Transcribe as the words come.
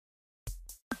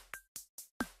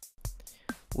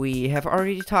We have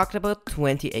already talked about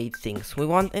 28 things we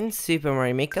want in Super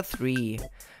Mario Maker 3,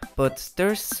 but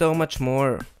there's so much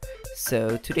more.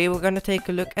 So today we're gonna take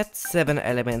a look at 7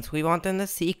 elements we want in the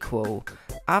sequel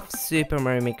of Super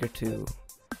Mario Maker 2.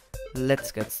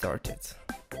 Let's get started.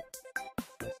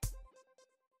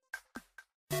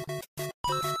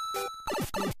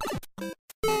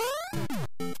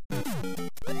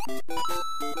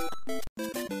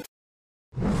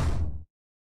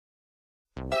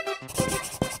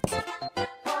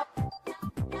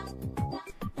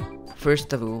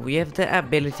 First of all, we have the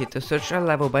ability to search a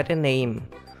level by the name.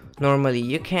 Normally,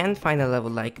 you can't find a level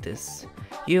like this.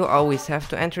 You always have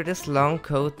to enter this long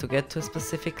code to get to a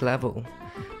specific level.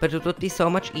 But it would be so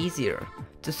much easier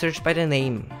to search by the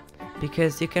name,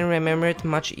 because you can remember it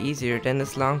much easier than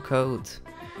this long code.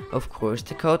 Of course,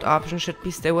 the code option should be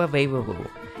still available,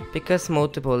 because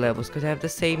multiple levels could have the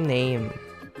same name.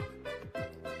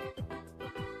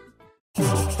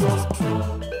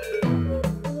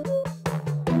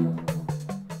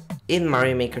 In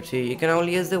Mario Maker 2, you can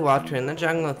only use the water in the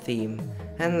jungle theme,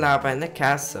 and lava in the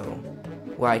castle.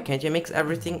 Why can't you mix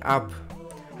everything up?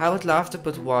 I would love to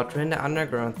put water in the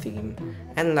underground theme,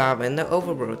 and lava in the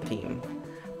overworld theme.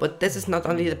 But this is not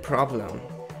only the problem,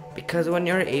 because when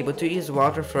you're able to use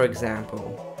water, for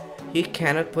example, you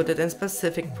cannot put it in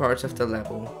specific parts of the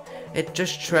level. It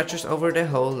just stretches over the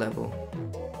whole level.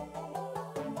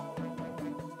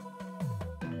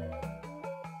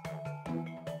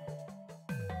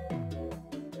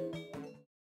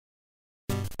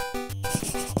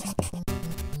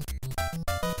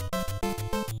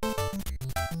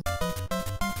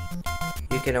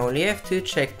 You can only have 2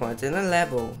 checkpoints in a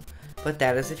level, but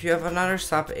that is if you have another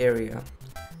sub area.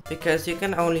 Because you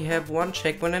can only have 1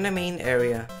 checkpoint in the main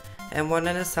area and 1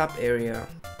 in the sub area.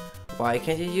 Why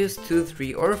can't you use 2,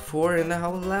 3 or 4 in the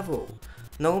whole level,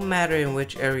 no matter in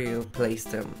which area you place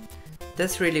them?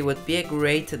 This really would be a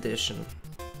great addition.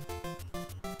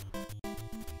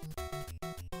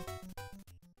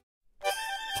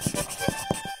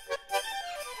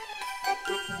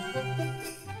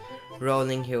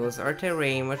 Rolling hills are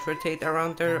terrain which rotate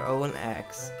around their own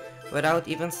axis, without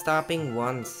even stopping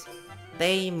once.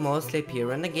 They mostly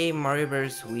appear in the game Mario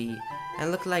Bros. Wii,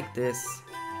 and look like this.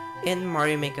 In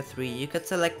Mario Maker 3 you could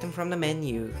select them from the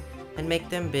menu, and make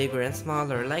them bigger and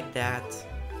smaller like that.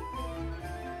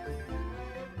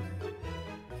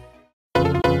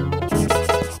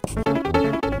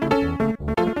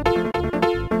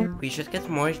 We should get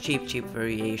more Cheep Cheep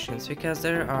variations because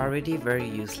they're already very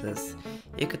useless.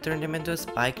 You could turn them into a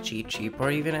spike Cheep Cheep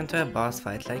or even into a boss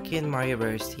fight like in Mario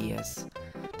Bros. TS.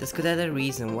 This could add a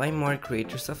reason why more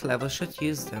creators of levels should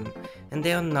use them, and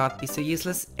they will not be so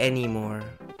useless anymore.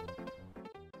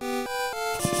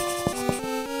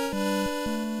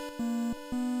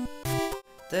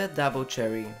 The Double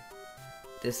Cherry.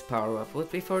 This power-up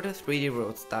would be for the 3D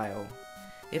World style.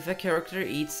 If a character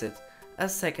eats it, a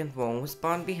second one will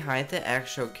spawn behind the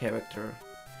actual character.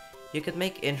 You could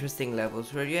make interesting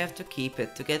levels where you have to keep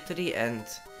it to get to the end.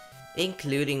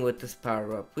 Including with this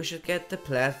power-up, we should get the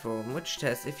platform which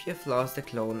tests if you've lost the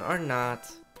clone or not.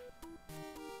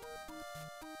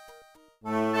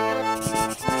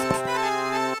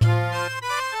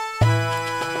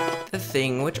 The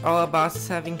thing which all bosses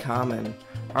have in common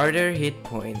are their hit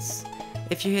points.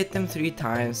 If you hit them 3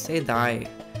 times, they die.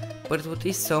 But it would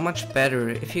be so much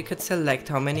better if you could select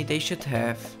how many they should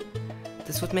have.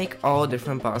 This would make all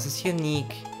different bosses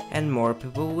unique, and more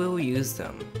people will use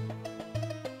them.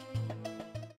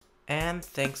 And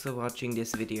thanks for watching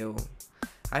this video.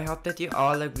 I hope that you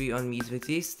all agree on me with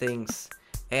these things.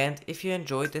 And if you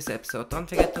enjoyed this episode, don't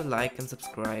forget to like and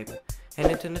subscribe. And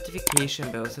hit the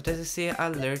notification bell so that you stay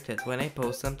alerted when I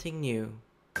post something new.